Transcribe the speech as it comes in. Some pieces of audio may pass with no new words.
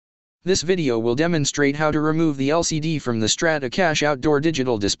This video will demonstrate how to remove the LCD from the Stratacache outdoor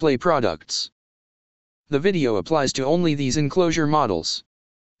digital display products. The video applies to only these enclosure models.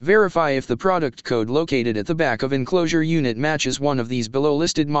 Verify if the product code located at the back of enclosure unit matches one of these below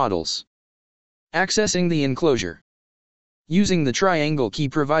listed models. Accessing the enclosure. Using the triangle key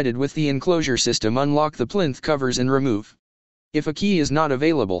provided with the enclosure system, unlock the plinth covers and remove. If a key is not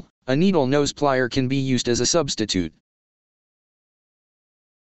available, a needle nose plier can be used as a substitute.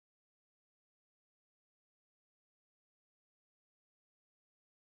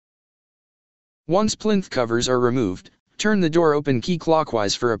 Once plinth covers are removed, turn the door open key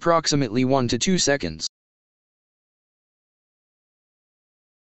clockwise for approximately 1 to 2 seconds.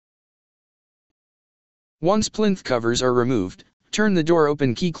 Once plinth covers are removed, turn the door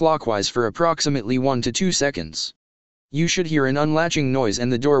open key clockwise for approximately 1 to 2 seconds. You should hear an unlatching noise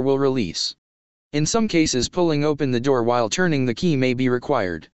and the door will release. In some cases, pulling open the door while turning the key may be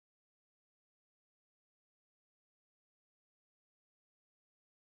required.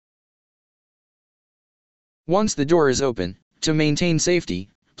 Once the door is open, to maintain safety,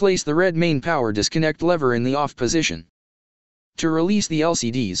 place the red main power disconnect lever in the off position. To release the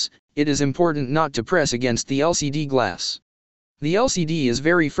LCDs, it is important not to press against the LCD glass. The LCD is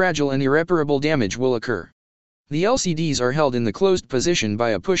very fragile and irreparable damage will occur. The LCDs are held in the closed position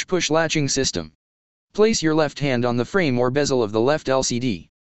by a push-push latching system. Place your left hand on the frame or bezel of the left LCD.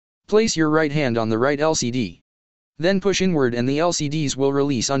 Place your right hand on the right LCD. Then push inward and the LCDs will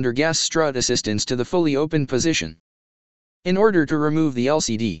release under gas strut assistance to the fully open position. In order to remove the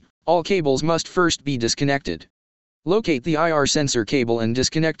LCD, all cables must first be disconnected. Locate the IR sensor cable and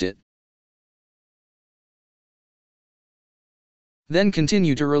disconnect it. Then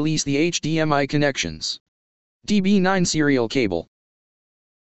continue to release the HDMI connections. DB9 serial cable.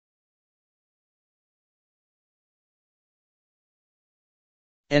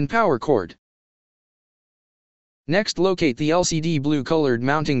 And power cord. Next, locate the LCD blue-colored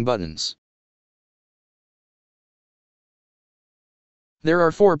mounting buttons. There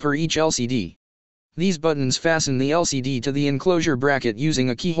are 4 per each LCD. These buttons fasten the LCD to the enclosure bracket using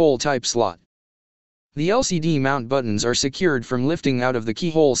a keyhole type slot. The LCD mount buttons are secured from lifting out of the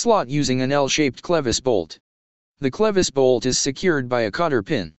keyhole slot using an L-shaped clevis bolt. The clevis bolt is secured by a cotter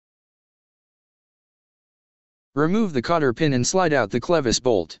pin. Remove the cotter pin and slide out the clevis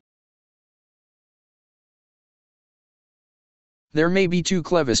bolt. There may be 2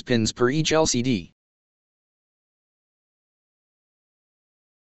 clevis pins per each LCD.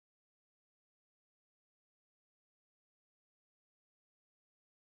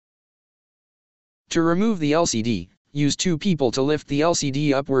 To remove the LCD, use 2 people to lift the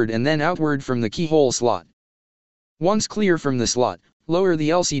LCD upward and then outward from the keyhole slot. Once clear from the slot, lower the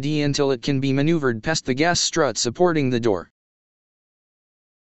LCD until it can be maneuvered past the gas strut supporting the door.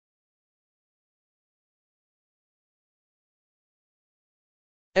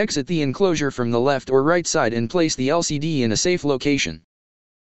 Exit the enclosure from the left or right side and place the LCD in a safe location.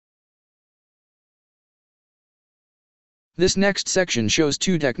 This next section shows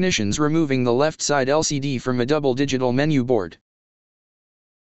 2 technicians removing the left side LCD from a double digital menu board.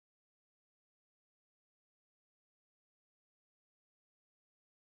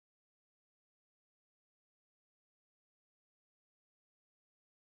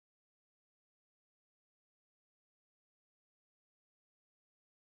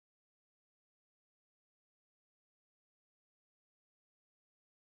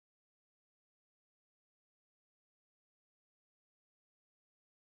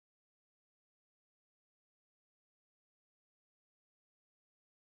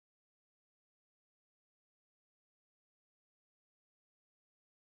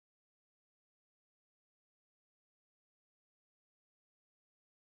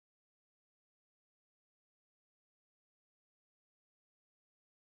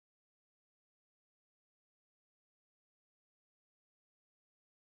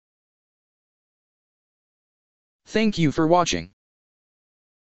 Thank you for watching.